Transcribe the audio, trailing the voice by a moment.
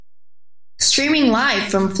streaming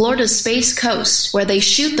live from Florida's Space Coast, where they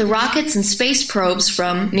shoot the rockets and space probes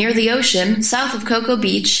from near the ocean, south of Cocoa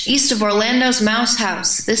Beach, east of Orlando's Mouse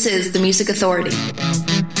House. This is the Music Authority.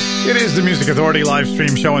 It is the Music Authority live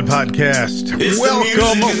stream show and podcast.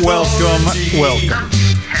 Welcome.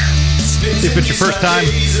 If it's your first time,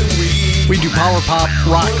 we do power pop,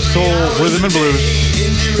 rock, soul, rhythm, and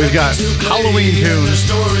blues. We've got Halloween tunes.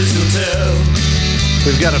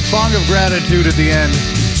 We've got a song of gratitude at the end.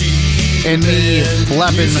 And me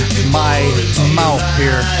flapping my mouth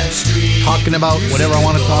here, talking about whatever I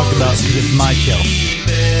want to talk about because it's my show.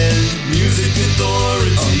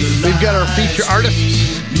 We've got our feature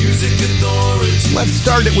artists. Let's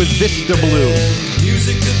start it with Vista Blue.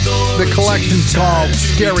 The collection's called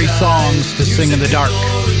Scary Songs to Sing in the Dark.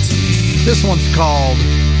 This one's called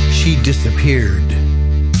She Disappeared.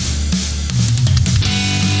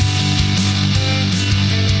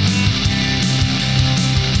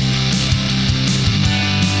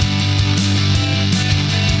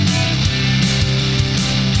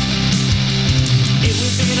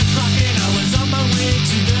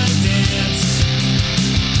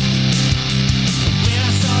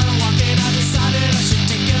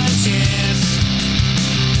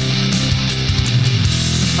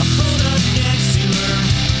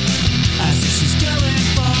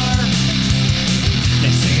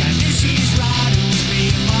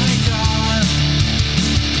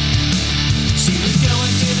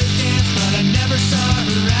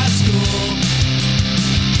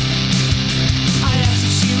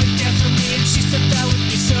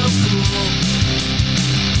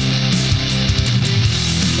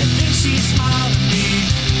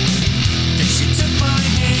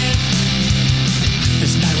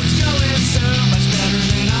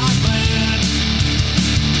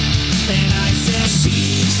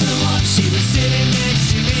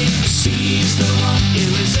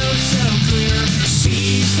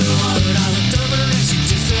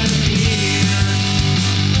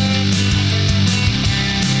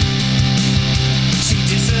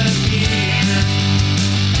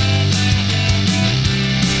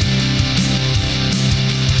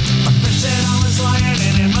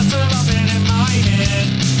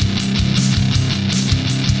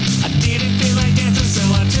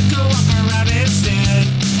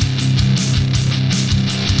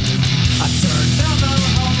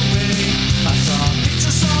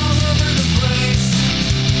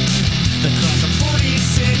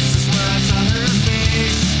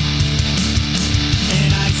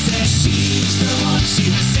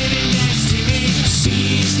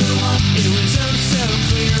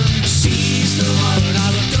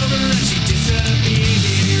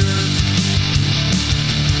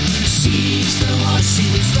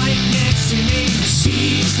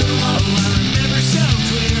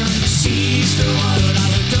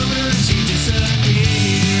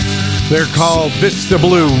 They're called Vista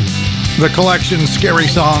Blue, the collection Scary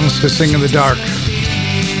Songs to Sing in the Dark.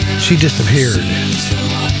 She Disappeared.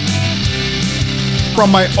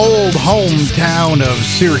 From my old hometown of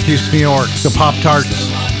Syracuse, New York, the Pop-Tarts.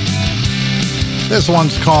 This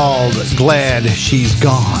one's called Glad She's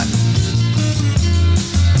Gone.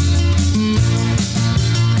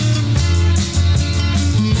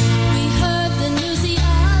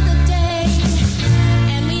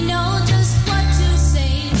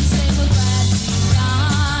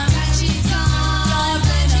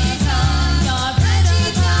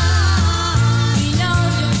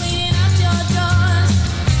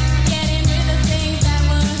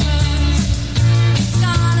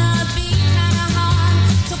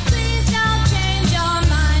 Please don't change your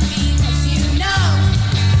mind.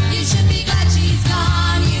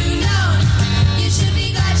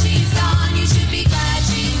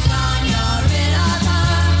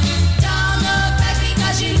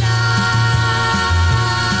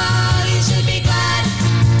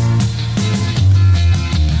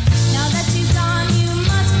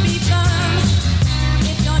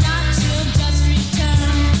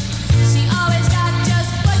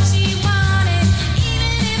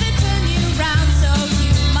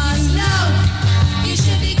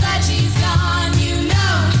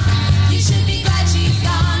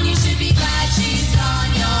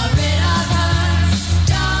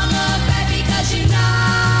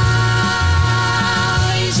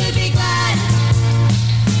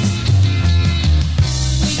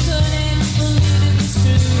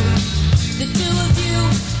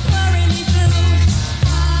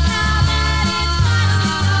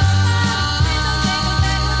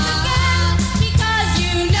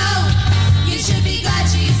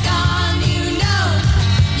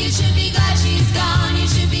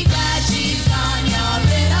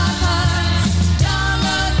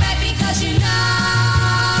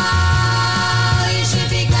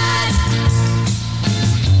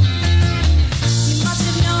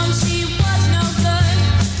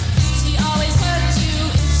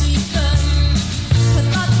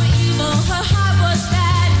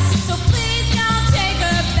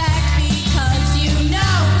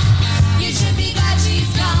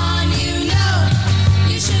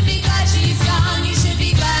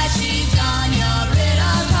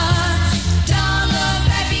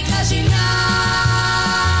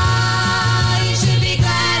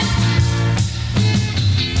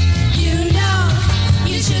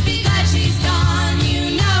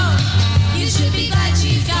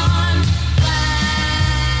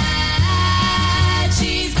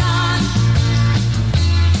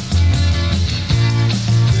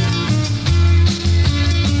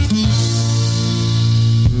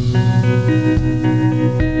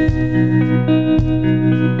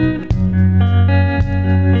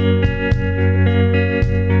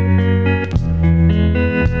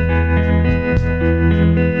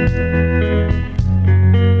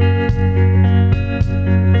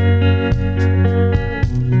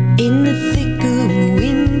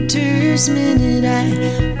 first minute I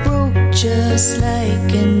broke just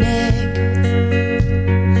like an egg.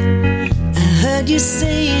 I heard you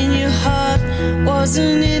saying your heart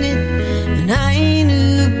wasn't in it, and I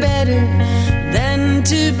knew better than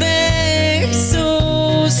to beg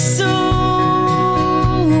so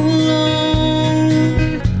long.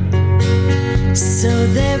 So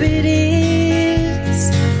there it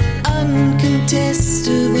is,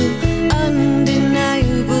 uncontestable,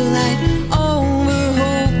 undeniable. I'd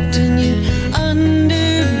overhoped and you'd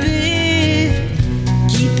underbid.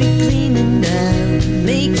 Keep it clean and I'll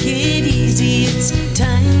make it easy. It's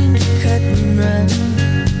time to cut and run.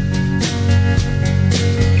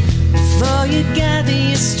 Before you gather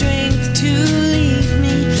your strength to leave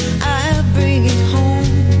me, I'll bring it home.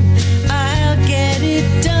 I'll get it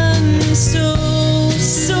done. So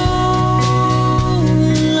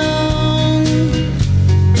long.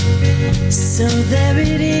 So there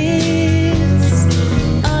it is,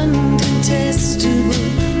 uncontestable,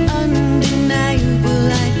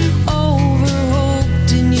 undeniable. I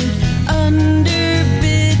overhoped and you'd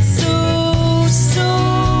underbid so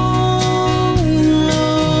long.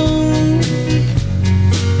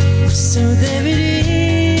 So there it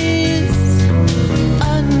is,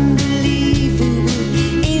 unbelievable,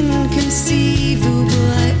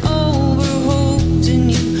 inconceivable. I overhoped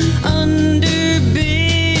and you underbid.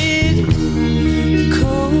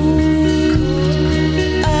 Cold,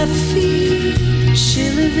 I feel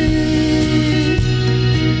chill of it.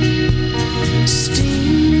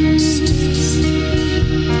 Stings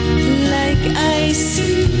like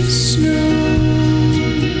icy snow.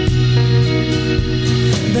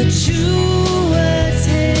 But true words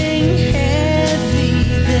hang heavy,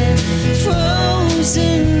 they're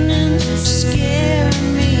frozen and scare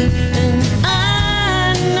me. And I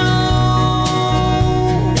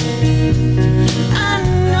know, I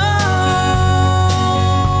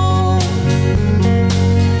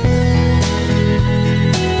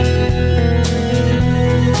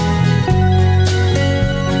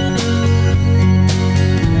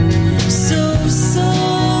so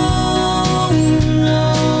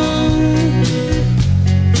long.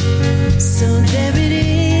 So there it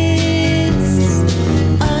is,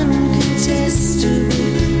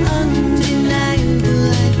 uncontestable,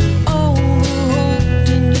 undeniable. I overhoped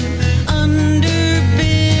and you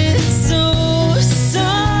underbid so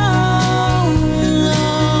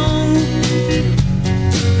long.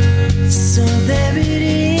 So there it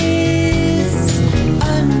is,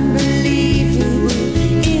 unbelievable,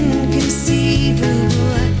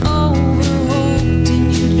 inconceivable. I overhoped and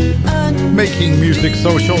you Making music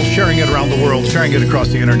social, sharing it around the world, sharing it across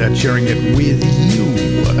the internet, sharing it with you.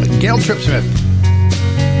 Gail Tripsmith.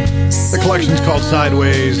 The collection's called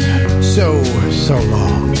Sideways. So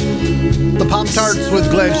long. The Pop-Tarts with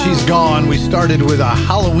Glad She's Gone. We started with a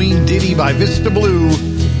Halloween ditty by Vista Blue.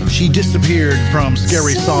 She disappeared from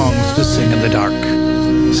Scary Songs to Sing in the Dark.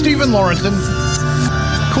 Stephen Lawrenson.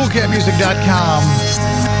 CoolCatMusic.com.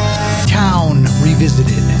 Town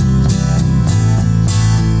Revisited.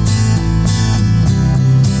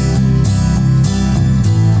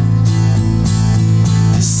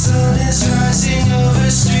 The sun is rising over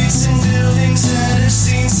streets and buildings that have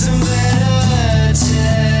seen some better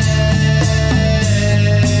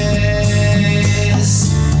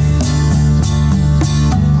days.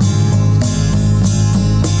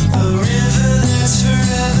 A river that's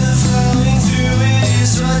forever flowing through it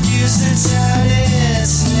is what gives the town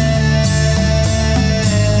its name.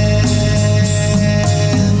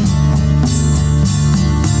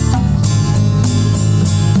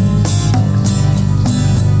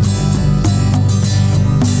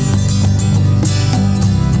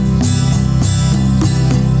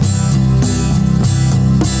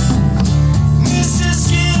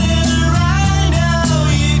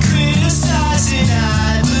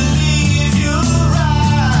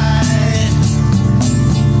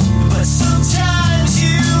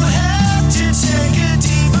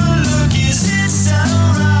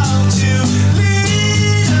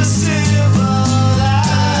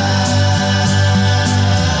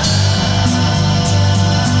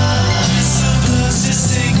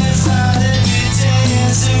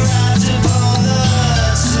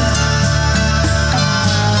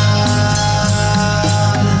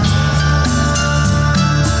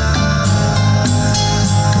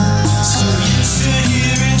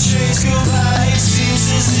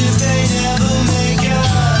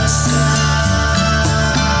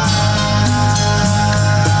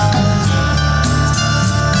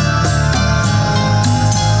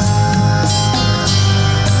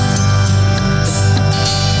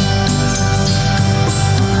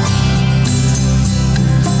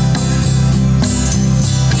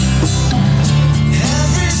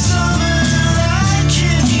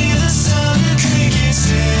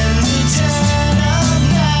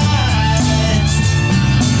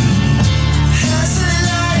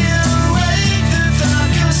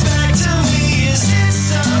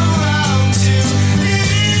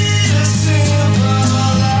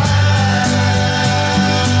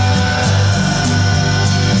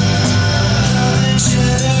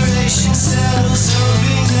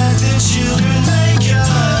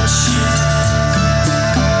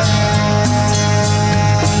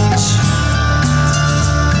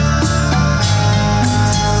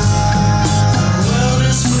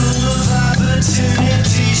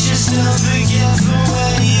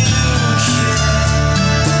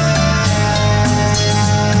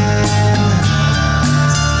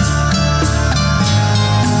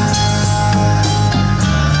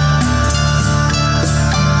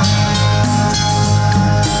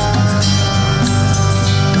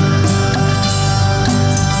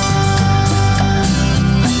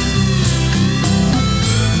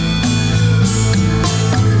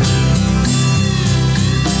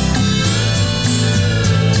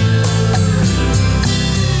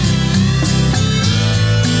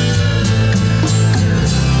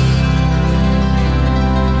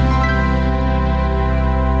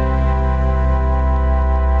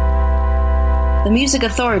 The Music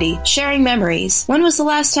Authority, sharing memories. When was the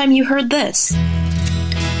last time you heard this?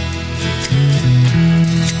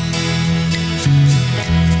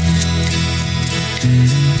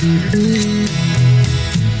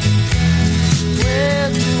 Where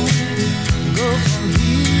do we go from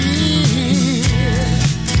here?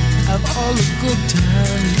 Have all the good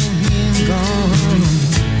times been gone?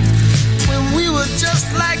 When we were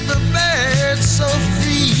just like the birds, so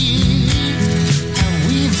free, and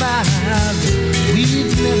we vowed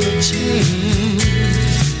we'd never change.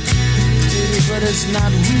 But it's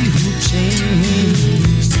not we who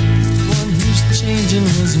changed. The one who's changing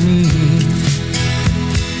was me.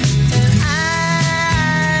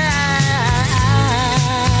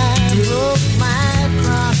 Broke my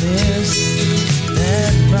promise,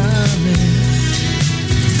 that promise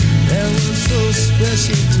that was so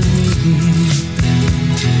special to me.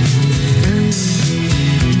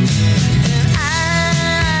 And I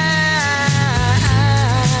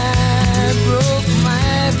broke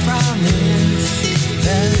my promise,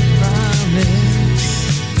 that promise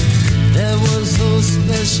that was so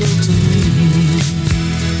special to me.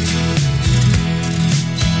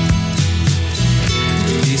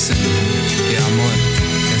 Dicen que amor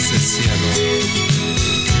es el cielo.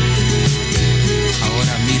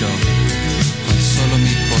 Ahora miro con solo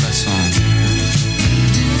mi corazón.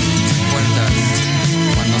 ¿Recuerdas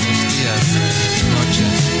cuando los días y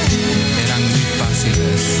noches eran muy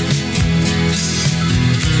fáciles?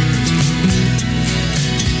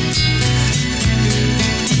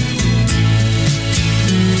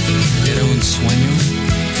 Era un sueño.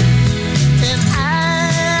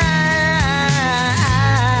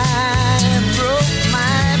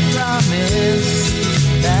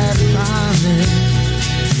 That promise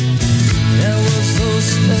that was so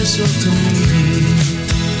special to me.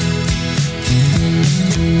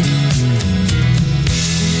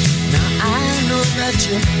 Now I know that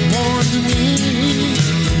you warned me,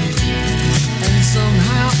 and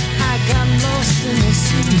somehow I got lost in the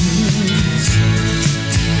seas.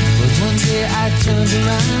 But one day I turned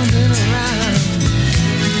around and around.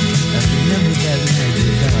 I remember that night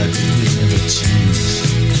without you never changed.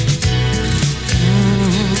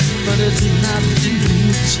 But it's not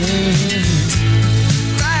really changed.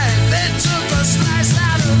 Right, they took a slice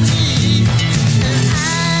out of me, and I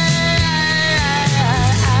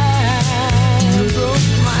broke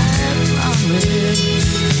my promise,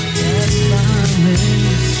 that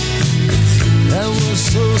promise that was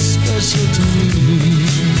so special to me.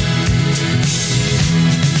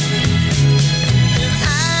 And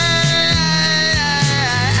I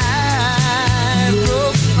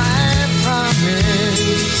broke my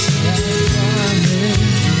promise.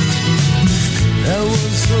 That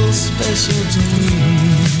was so special to me.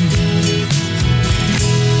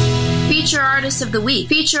 Feature Artist of the Week.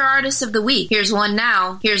 Feature Artist of the Week. Here's one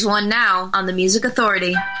now. Here's one now on the Music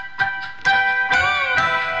Authority.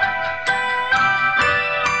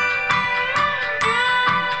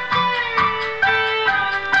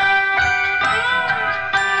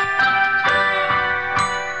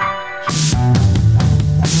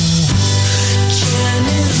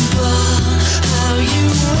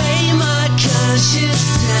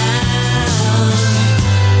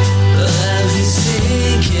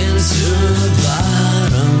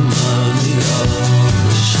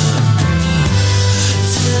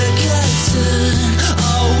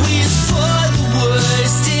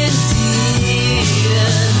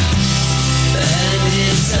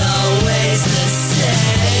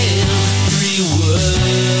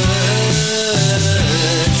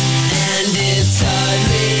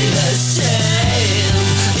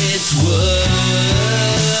 It's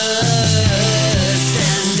words.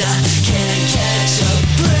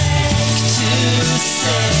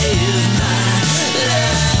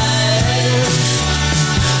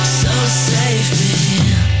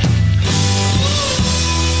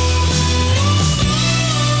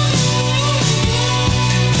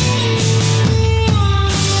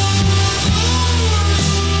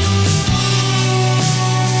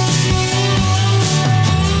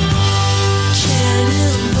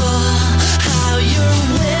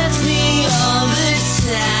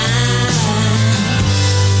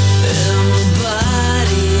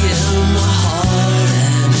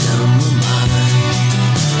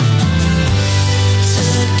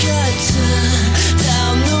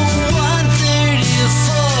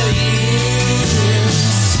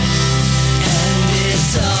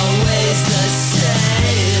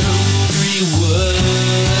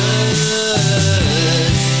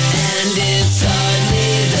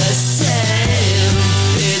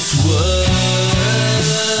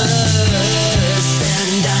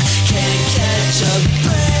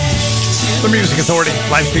 Music Authority,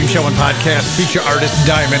 live stream show and podcast. Feature artist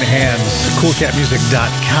Diamond Hands.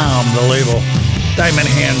 CoolCatMusic.com, the label. Diamond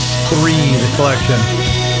Hands 3, the collection.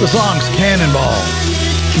 The song's Cannonball.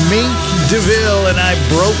 Mink DeVille and I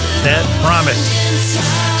Broke That Promise.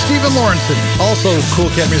 Stephen Lawrenson, also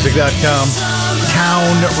CoolCatMusic.com.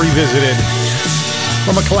 Town Revisited.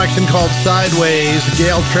 From a collection called Sideways,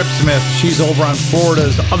 Gail Tripsmith. She's over on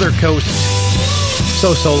Florida's other coast.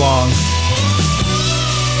 So long.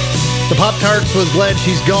 The Pop-Tarts was Glad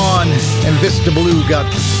She's Gone, and Vista Blue got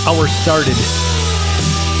our started.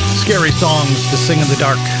 Scary songs to sing in the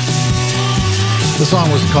dark. The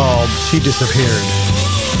song was called She Disappeared.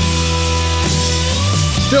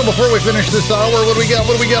 Still, before we finish this hour, what do we got?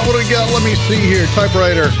 Let me see here.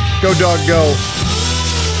 Typewriter, Go Dog Go.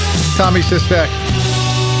 Tommy Sistek,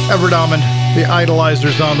 Everdomin, The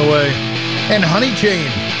Idolizers on the way. And Honey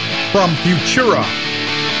Chain from Futura.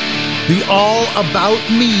 The All About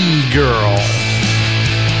Me Girl.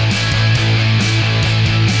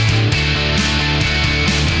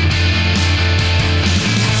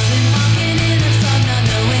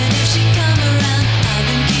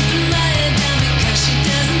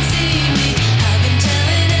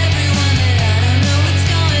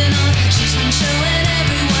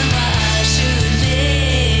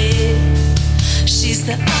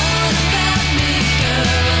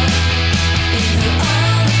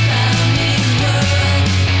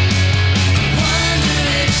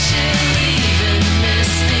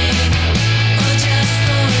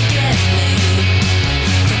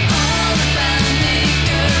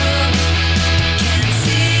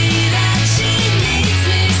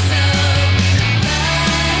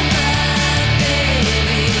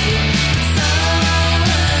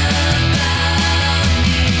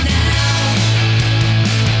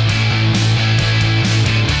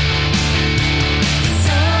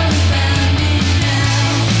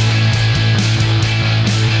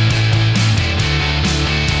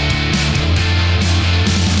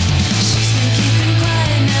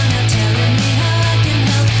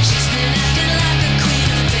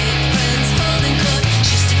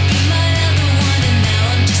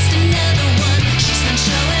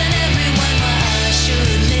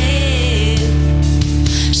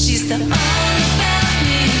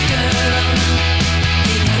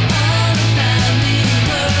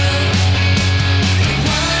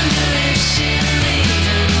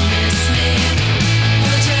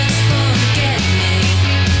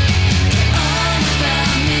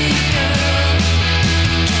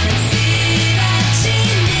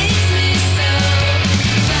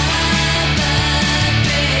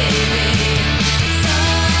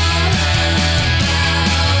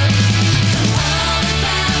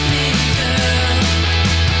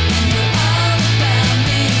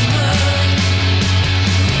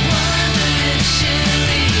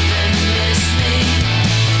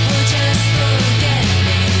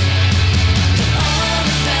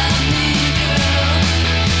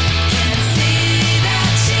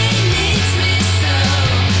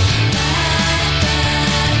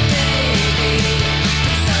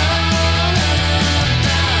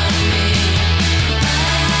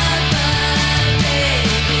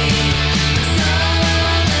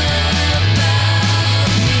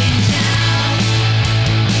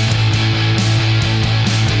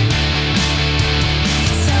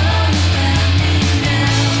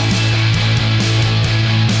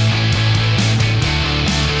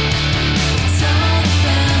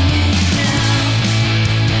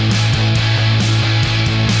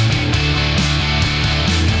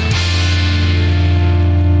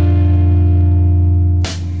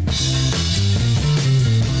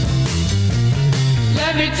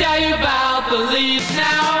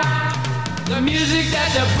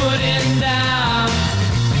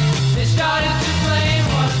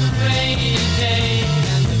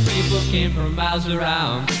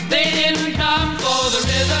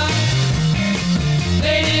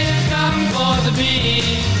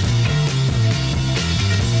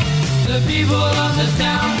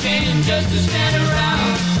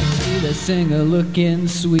 Singer looking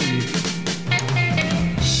sweet.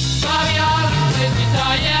 Bobby Osborne plays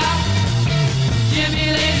guitar, yeah. Jimmy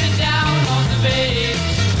lays it down on the bass.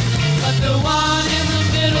 But the one in the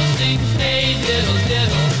middle sings hey diddle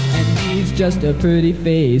diddle. And he's just a pretty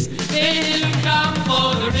face. They didn't come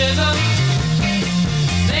for the rhythm.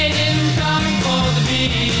 They didn't come for the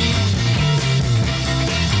beat.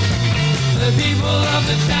 The people of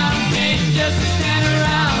the town came just to stand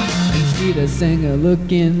around and see the singer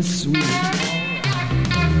looking sweet.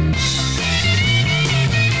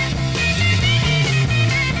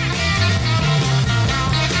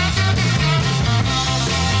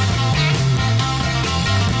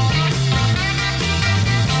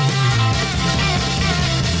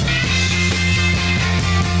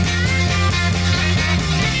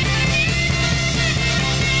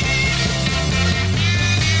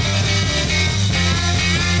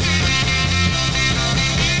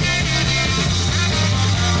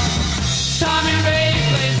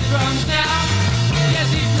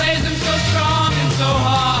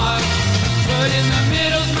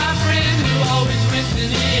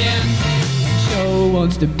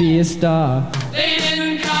 wants to be a star. They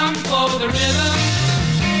didn't come for the rhythm.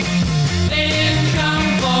 They didn't come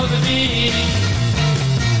for the beat.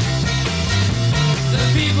 The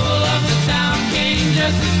people of the town came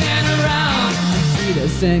just to stand around. See the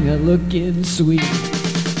singer looking sweet.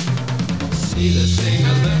 See the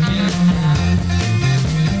singer looking now.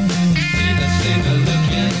 See the singer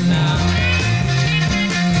looking now.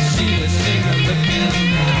 See the singer looking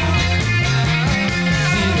now.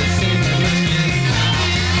 See the singer looking now.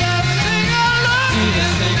 See the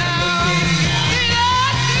singer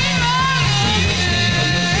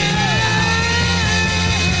looking now.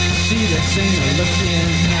 See the singer looking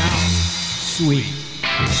now. Sweet.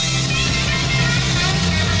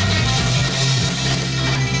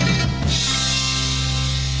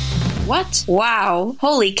 What? Wow.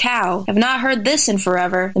 Holy cow. I've not heard this in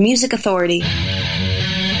forever. The Music Authority.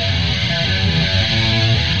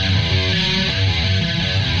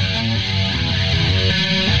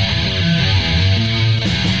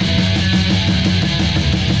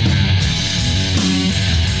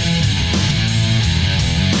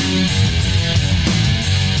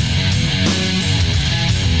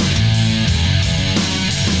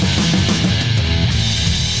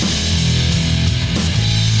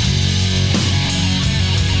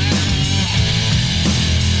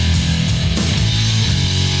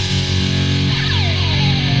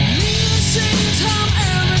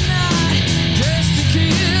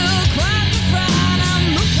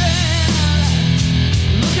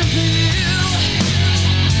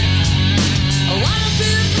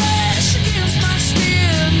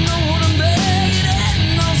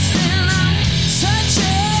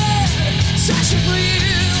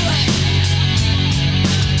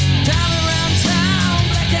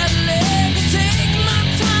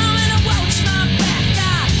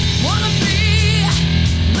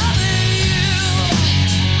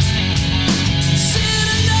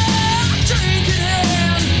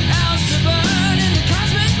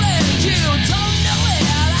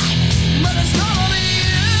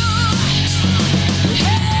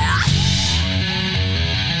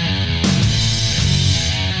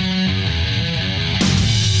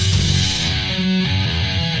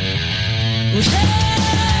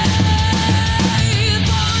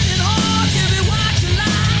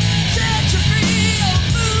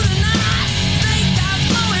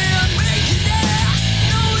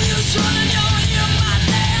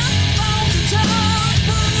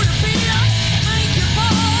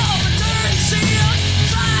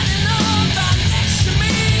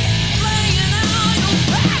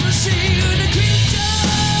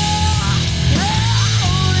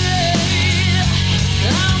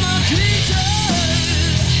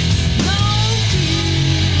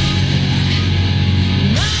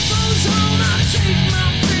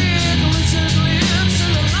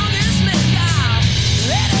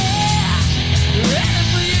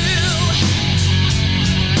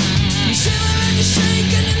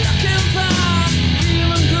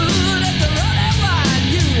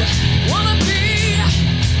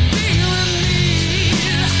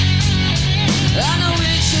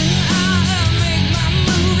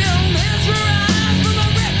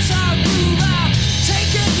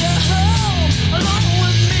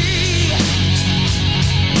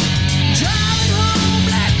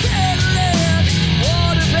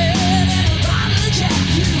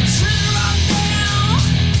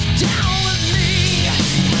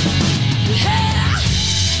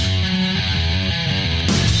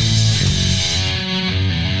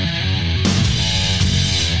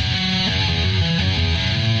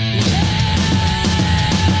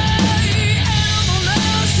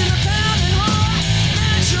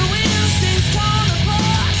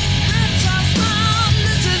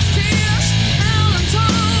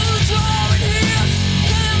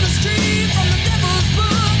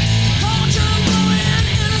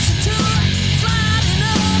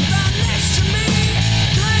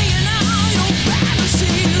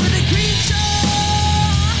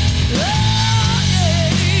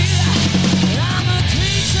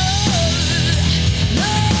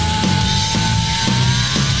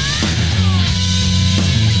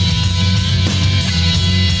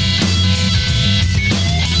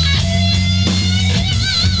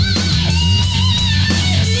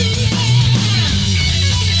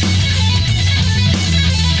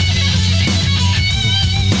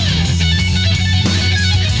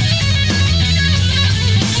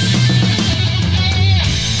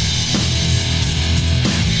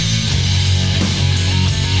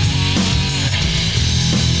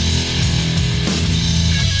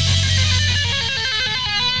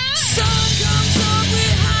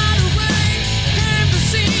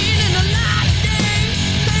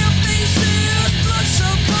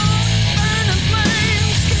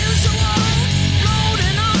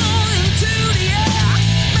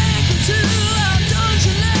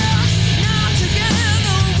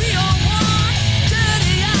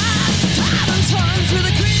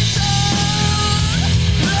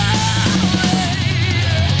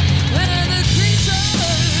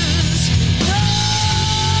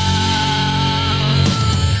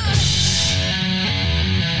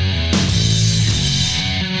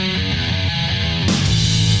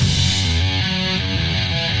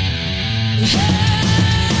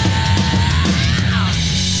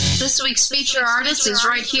 feature artist is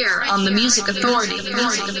right here on the Music Authority.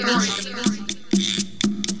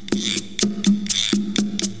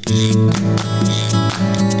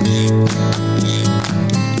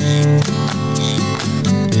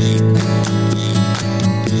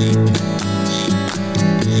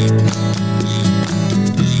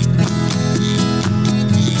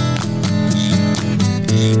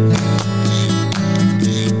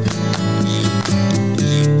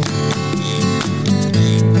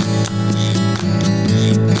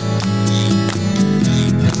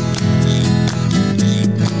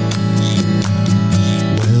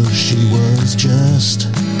 Just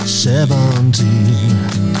 17,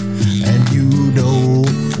 and you know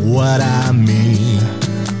what I mean.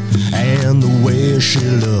 And the way she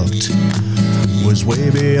looked was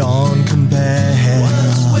way beyond compare.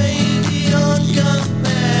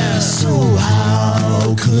 So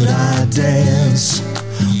how could I dance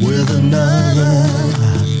with another?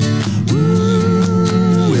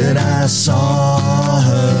 Ooh, when I saw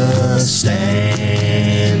her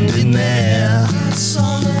standing there.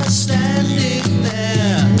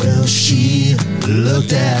 Well, she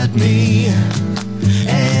looked at me,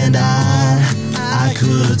 and I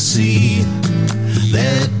could see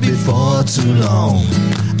that before too long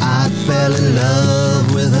I fell in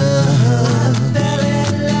love with her.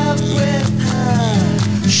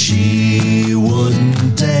 She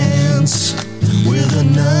wouldn't dance with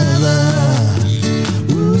another.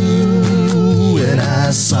 Ooh, and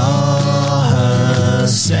I saw her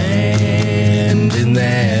standing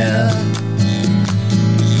there.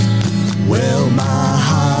 Well, my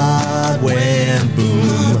heart went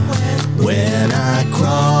boom when I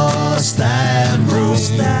crossed that room,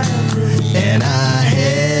 and I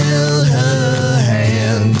held her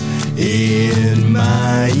hand in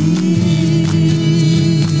my ear.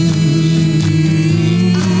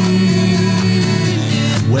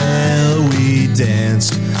 Well, we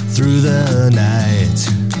danced through the night,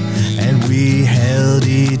 and we held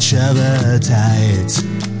each other tight.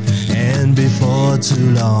 And before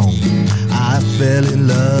too long, I fell in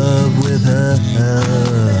love with her.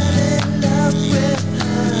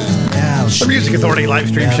 The Music Authority live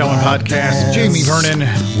stream show and podcast. Jamie Vernon,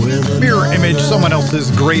 Mirror Image, Someone Else's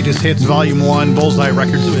Greatest Hits, Volume 1, Bullseye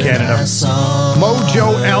Records of Canada.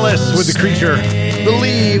 Mojo Ellis with The Creature. The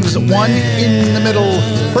Leaves, One in the Middle.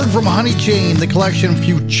 Heard from Honey Chain, the collection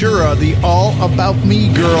Futura, the All About Me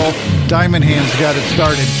Girl. Diamond Hands got it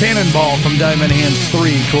started. Cannonball from Diamond Hands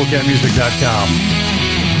 3, coolcatmusic.com.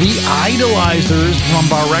 The Idolizers from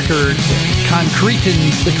Bar Records.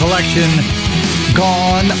 Concretins, the collection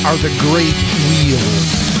Gone Are the Great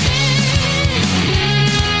Wheels.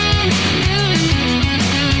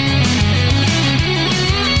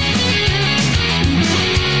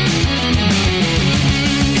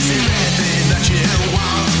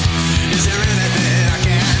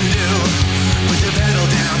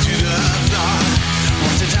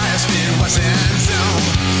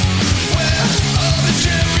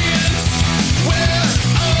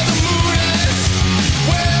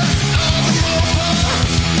 Where are the movers?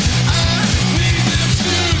 I need them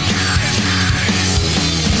to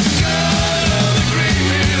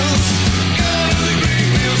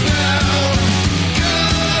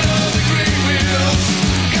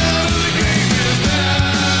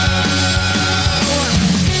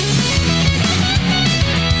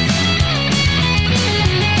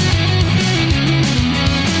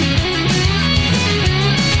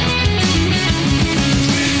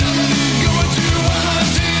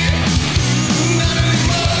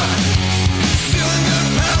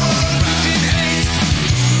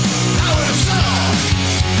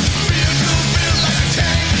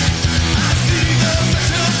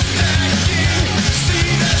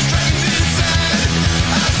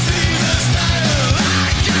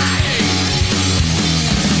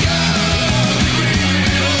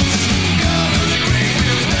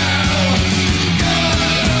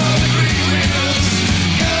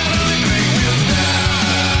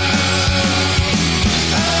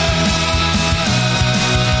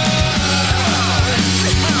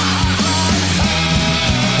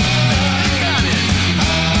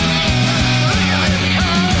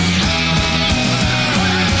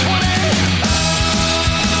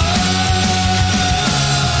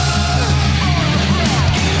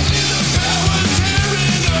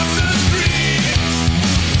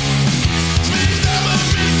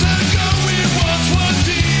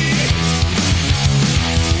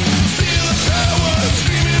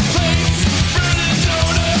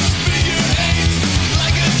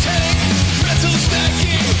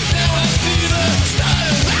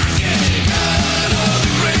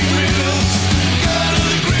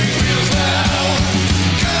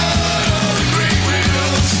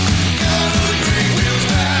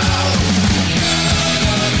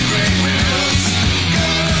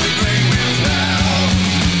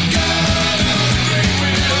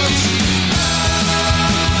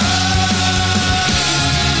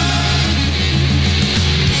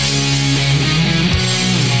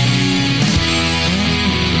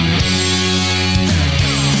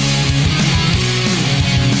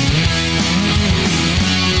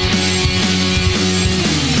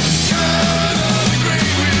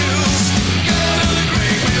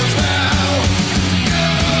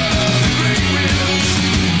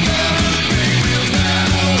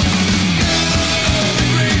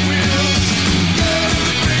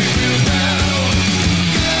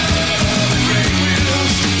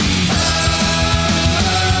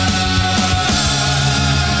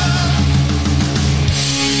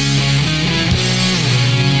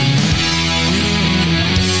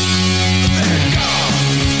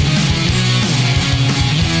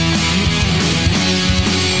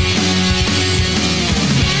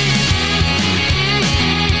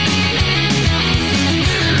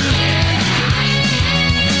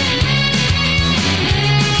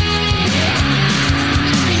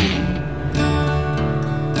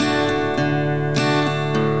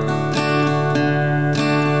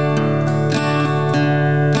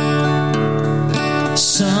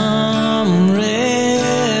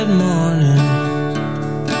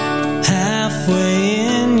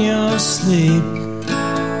sleep,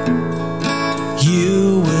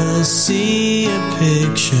 you will see a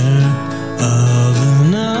picture of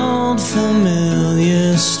an old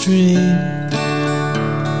familiar street.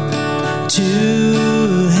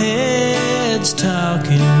 Two heads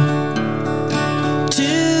talking, 2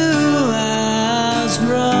 eyes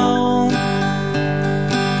roll.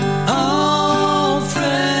 Old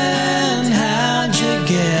friend, how'd you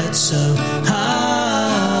get so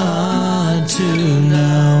hard to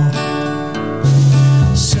know?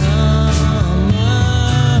 Summer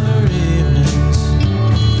evenings,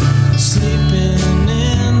 sleeping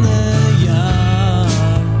in the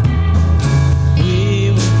yard,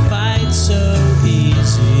 we would fight so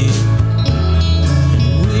easy, and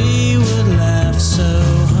we would laugh so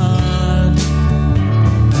hard.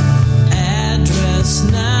 Address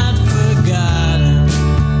not forgotten,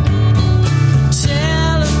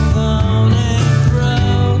 telephone ain't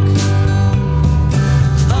broke.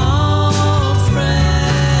 Old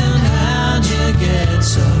friend, how'd you get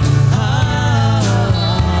so hard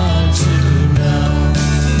to know?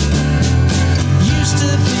 Used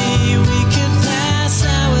to be we could pass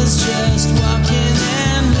hours just walking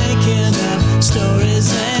and making up stories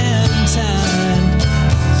and time.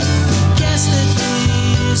 Guess that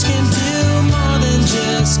these can do more than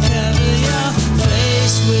just cover your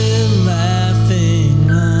face with laughing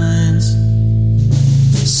lines.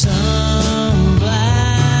 Some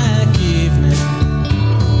black evening,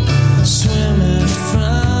 swimming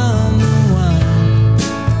from the wine,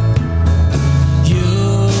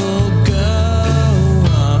 you'll go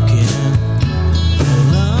walking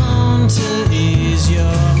alone to ease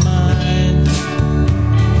your mind.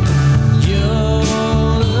 You'll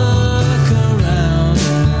look around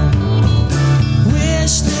and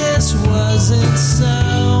wish this wasn't so.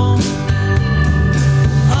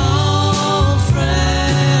 Old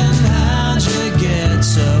friend, how'd you get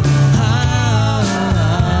so hard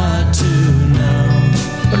to know?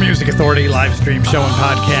 The Music Authority live stream show and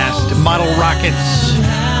podcast, Model Rockets.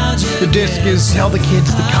 The disc is Tell the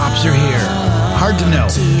Kids the Cops Are Here. Hard to know.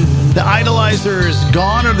 The Idolizers,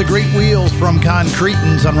 Gone Are the Great Wheels from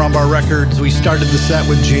Concretans on Rumbar Records. We started the set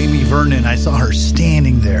with Jamie Vernon. I saw her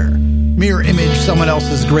standing there. Mirror Image, Someone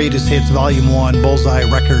Else's Greatest Hits, Volume 1, Bullseye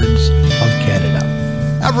Records of Canada.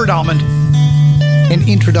 Everett Almond. An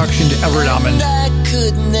introduction to Everett Almond. I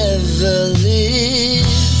could never live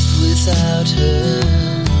without her.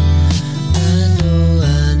 I know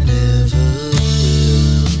I never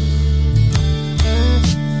will.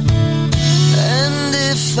 And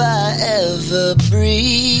if I ever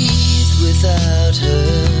breathe without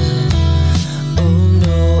her, oh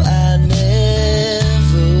no, I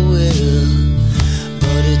never will.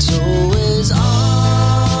 But it's always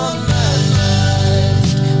on my mind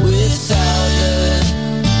without her.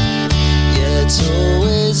 Yeah, it's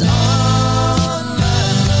always on my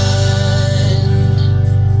mind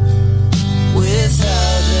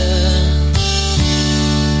without her.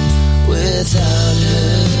 Without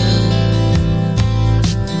her.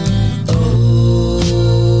 Oh,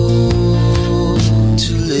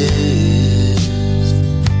 to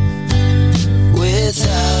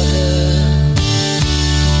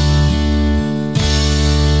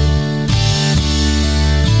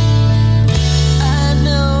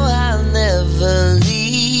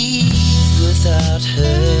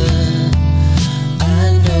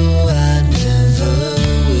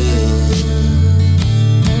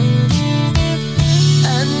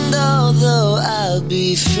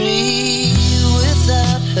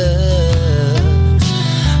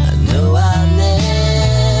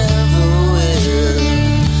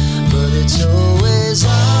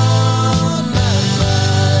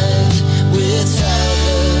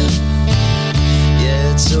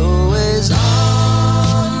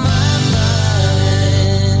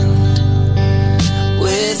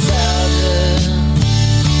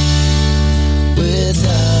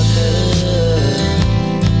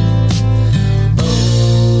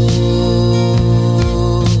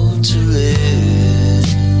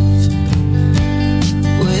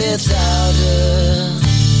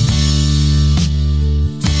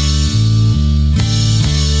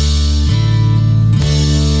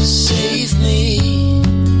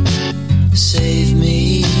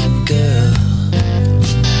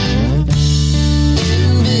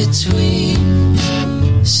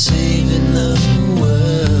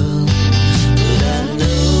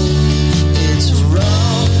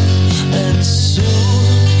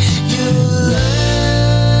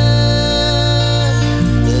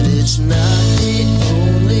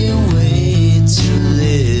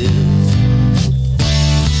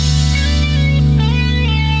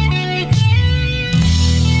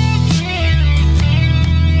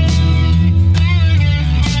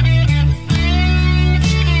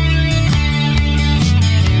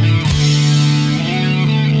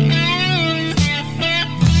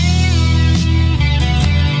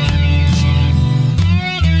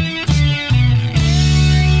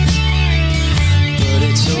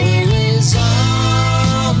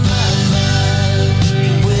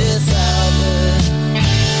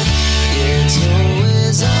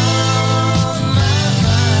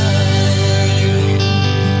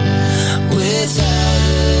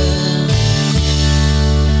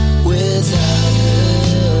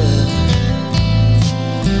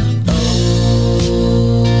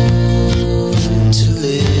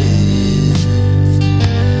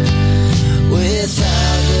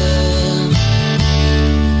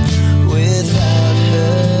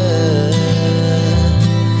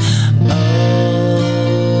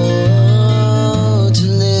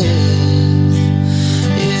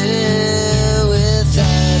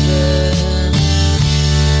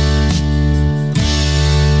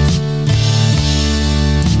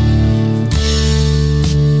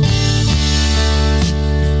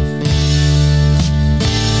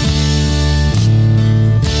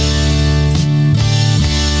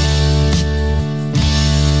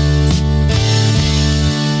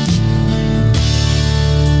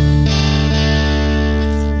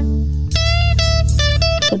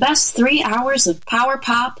best 3 hours of power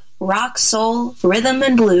pop, rock, soul, rhythm,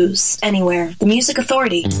 and blues. Anywhere. The Music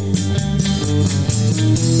Authority.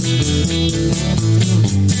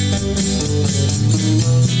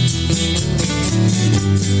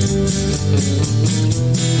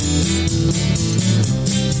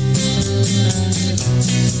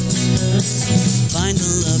 Find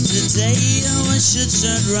the love today, oh I should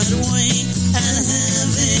start right away and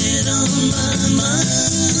have it on my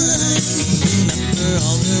mind. Remember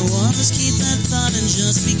all there was, keep that thought, and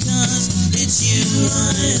just because it's you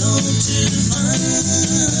I hope to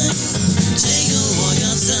find. Take a walk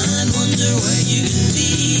outside, wonder where you can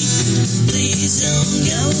be. Please don't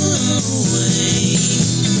go away.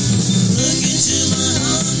 Look into my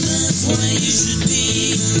heart, that's where you should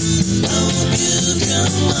be. Hope you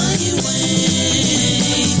come my way.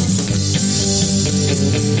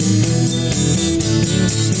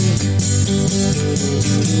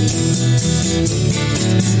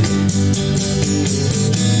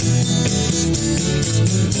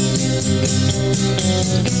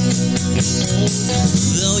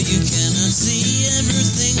 Though you cannot see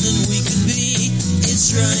everything that we could be,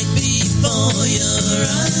 it's right before your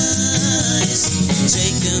eyes.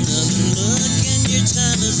 Take another look and your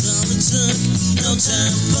time is all it took. No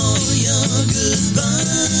time for your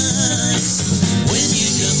goodbyes. When you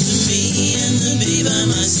come to me and to be by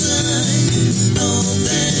my side, hope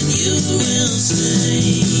that you will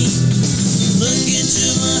stay. Look into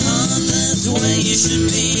my heart, that's where you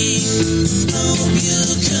should be. Hope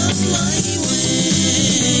you'll come my way.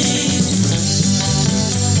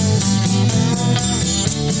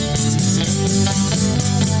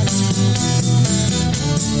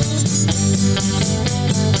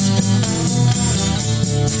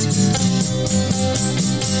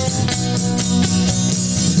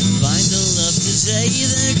 Find a love today,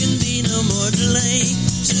 there can be no more delay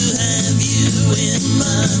to have you in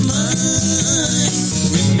my mind.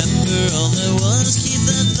 Remember all there was, keep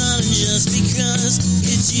that thought, and just because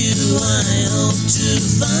it's you I hope to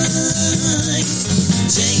find.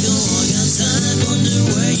 Take a walk outside, wonder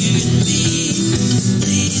where you can be.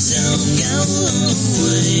 Please don't go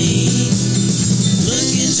away.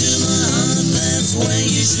 Look into my heart, that's where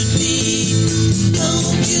you should be.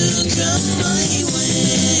 Hope you'll come my way.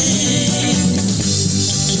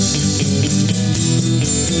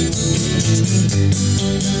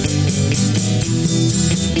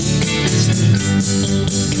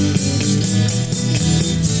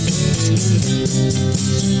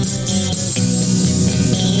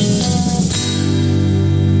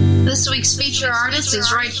 This week's feature artist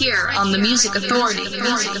is right here on The Music Authority.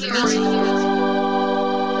 Another day that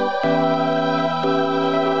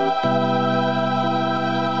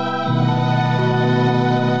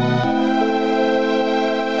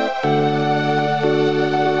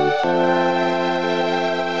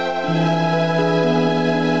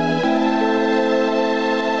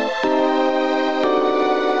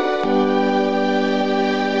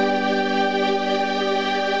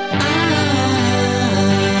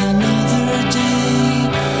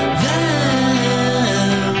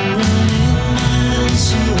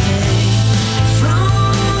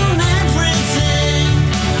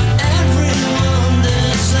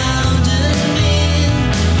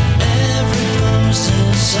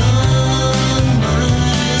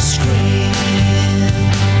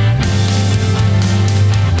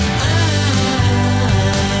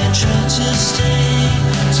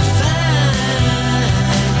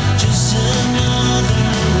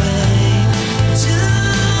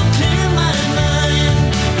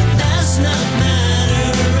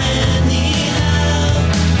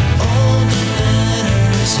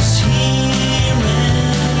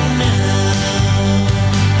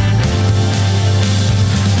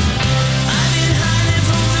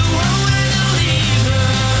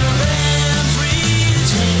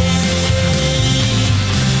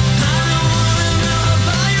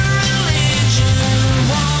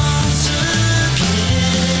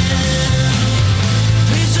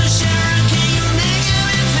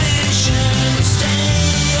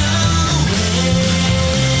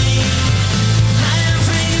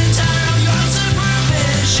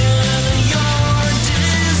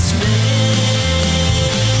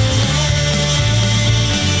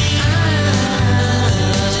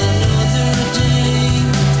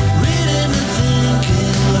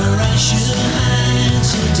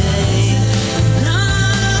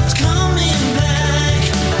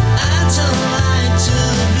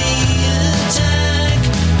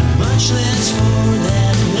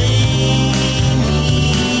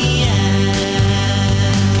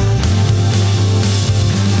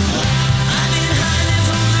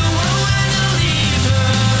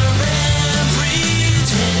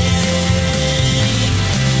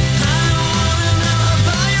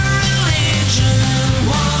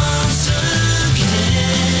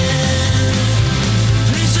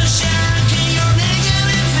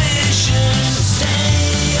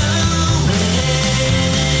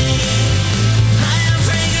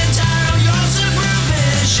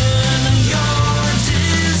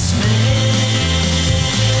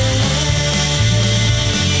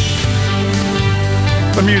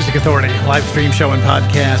Music Authority, live stream show and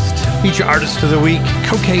podcast. Feature artist of the week,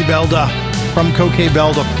 Coke Belda from Coke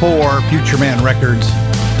Belda 4, Future Man Records.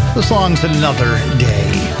 The song's Another Day.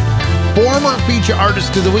 Former feature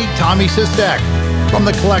artist of the week, Tommy Sistak from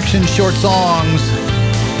the collection Short Songs,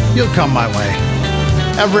 You'll Come My Way.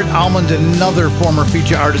 Everett Almond, another former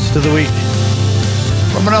feature artist of the week.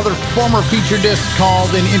 From another former feature disc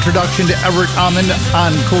called An Introduction to Everett Almond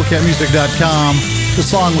on CoolCatMusic.com. The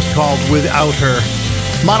song was called Without Her.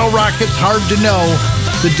 Model Rockets, Hard to Know.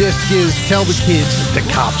 The disc is Tell the Kids the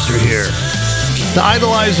Cops Are Here. The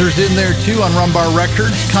Idolizers in there too on Rumbar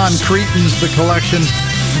Records. Concretin's The Collection.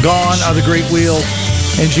 Gone Are the Great Wheels.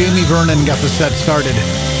 And Jamie Vernon got the set started.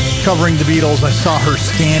 Covering the Beatles, I saw her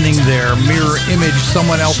standing there. Mirror image,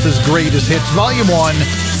 someone else's greatest hits. Volume 1,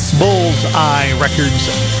 Bullseye Records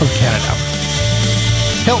of Canada.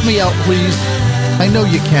 Help me out, please. I know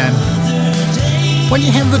you can. When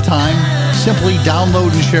you have the time, simply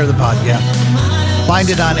download and share the podcast. Find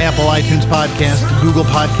it on Apple iTunes Podcast, Google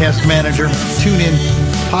Podcast Manager, TuneIn,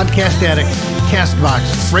 Podcast Addict,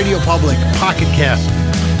 CastBox, Radio Public, Pocket Cast,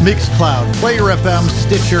 Mixcloud, Player FM,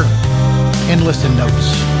 Stitcher, and Listen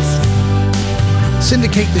Notes.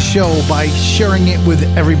 Syndicate the show by sharing it with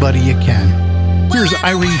everybody you can. Here's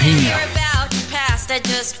Irene Pena. I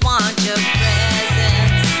just want your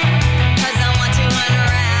presence, 'cause I want to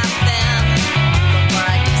unwrap them before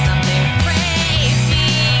I do something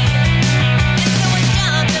crazy. And so I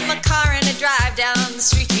jump in my car and I drive down the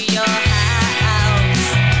street to your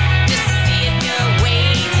house, just to see if you're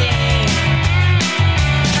waiting,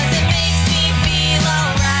 'cause it makes me feel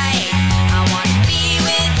alright. I want to be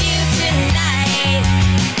with you tonight.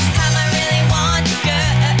 This time I really want you,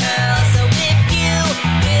 girl, so if you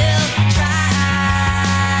will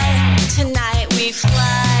try, tonight we fly.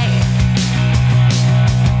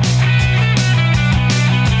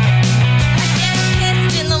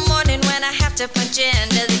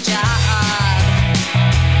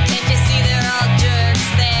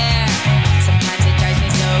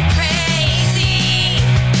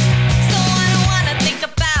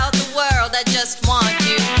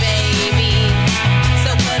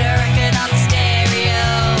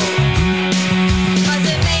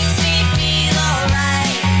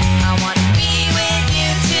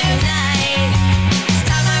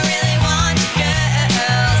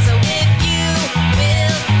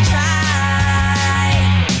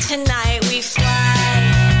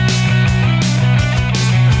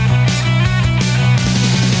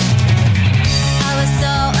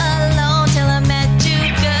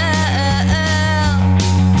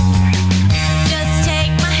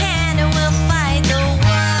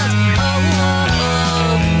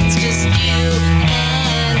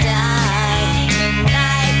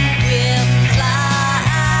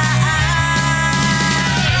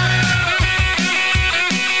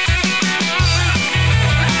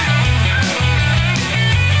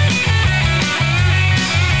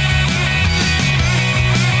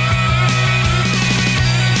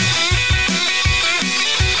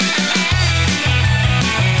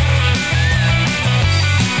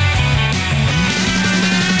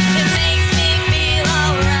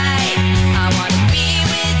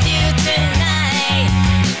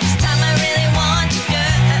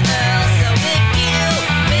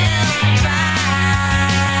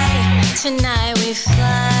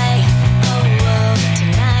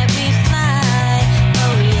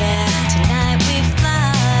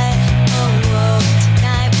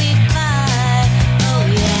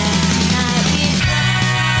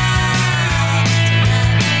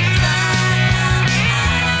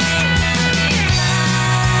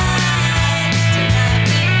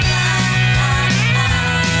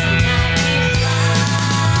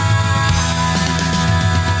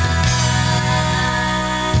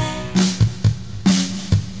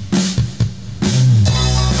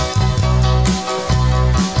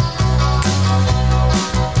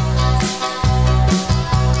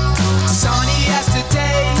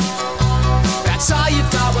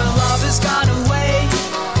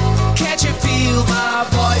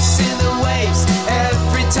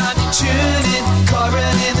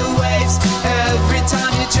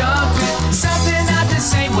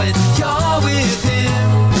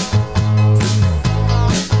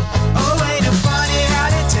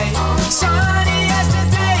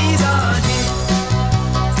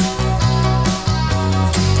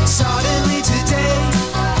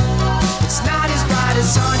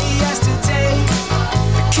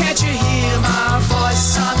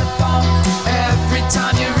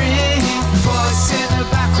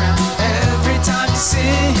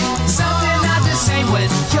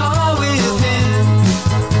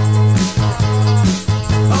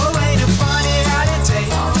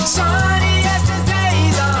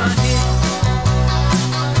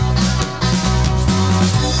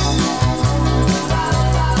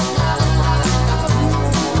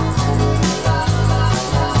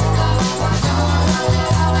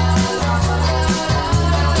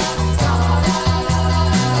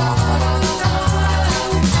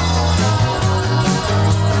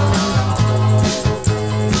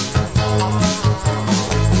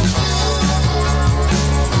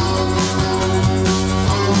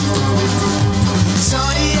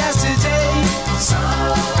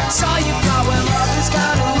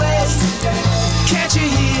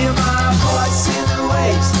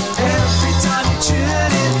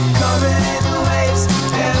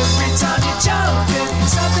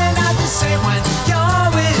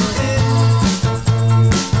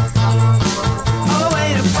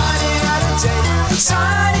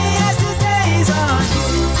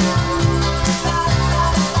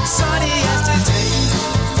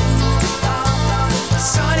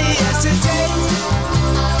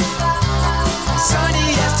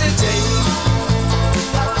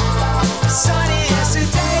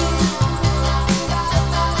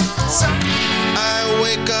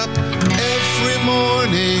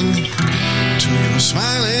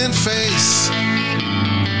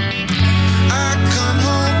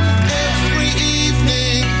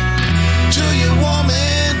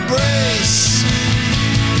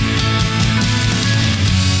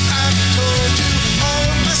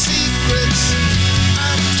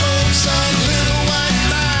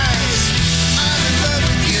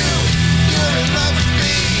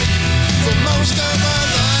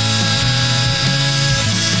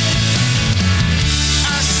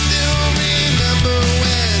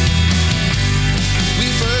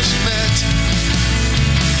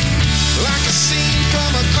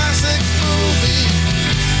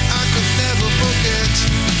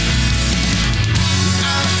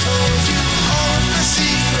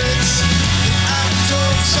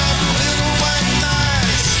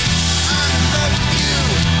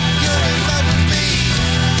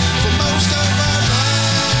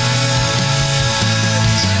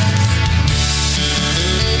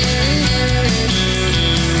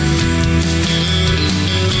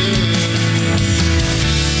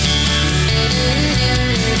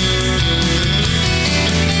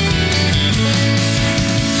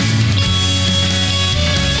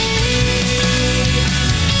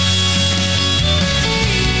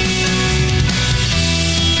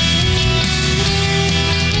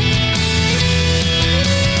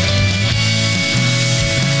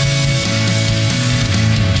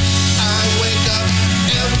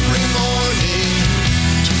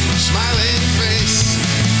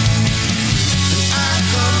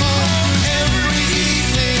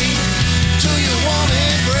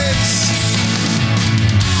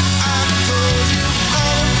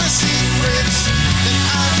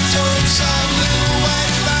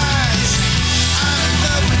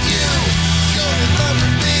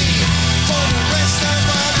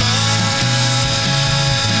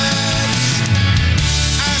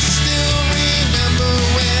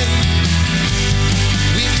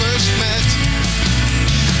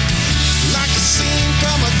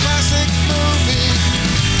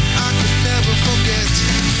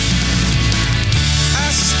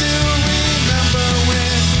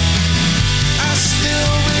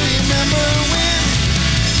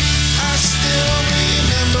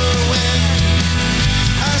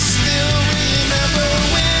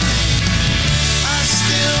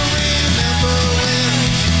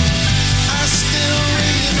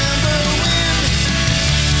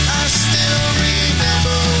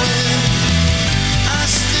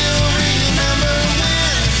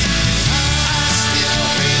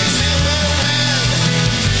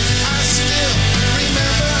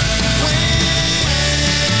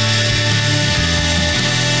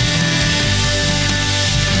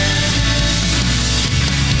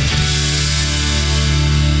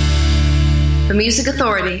 Music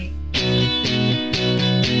Authority.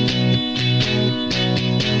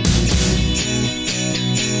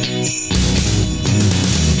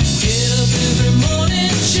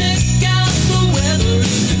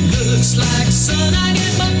 Looks like sun, I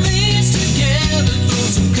get my things together, throw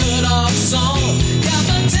some cut-offs on. Got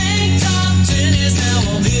my tank top tennis, now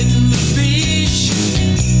I'm hitting the beach.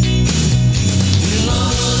 Well,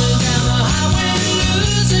 I'm running down the highway,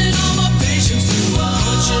 losing all my patience,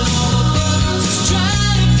 punching all the buttons, just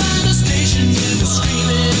trying to find a station with a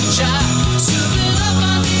screaming child, serving up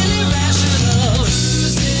my daily ration of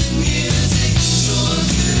losing music, sure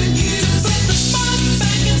good music, to put the spot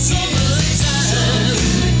back in summertime.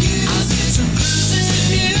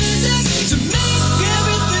 To make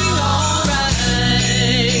everything alright.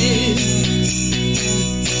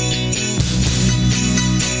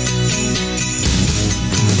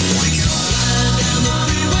 Flying down the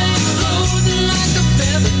freeway, floating like a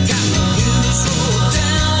feather. Got my windows rolled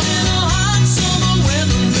down in a hot summer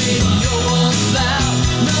weather. Radio on loud,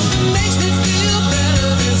 nothing makes me feel better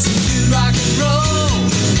than some good rock and roll.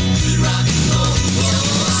 Good rock and roll.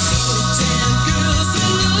 Tan girls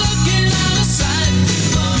are looking out of sight.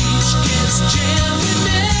 Jam, we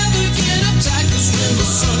never get uptight, 'cause when the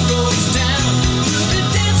sun goes down, we'll be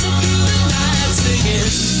dancing through the night, singing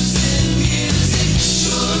music,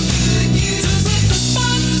 sure good music, to put the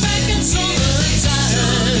spot back in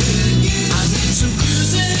summertime. I need some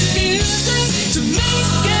cruising music to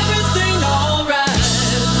make everything alright.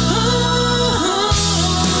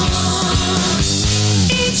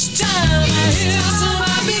 Each time I hear some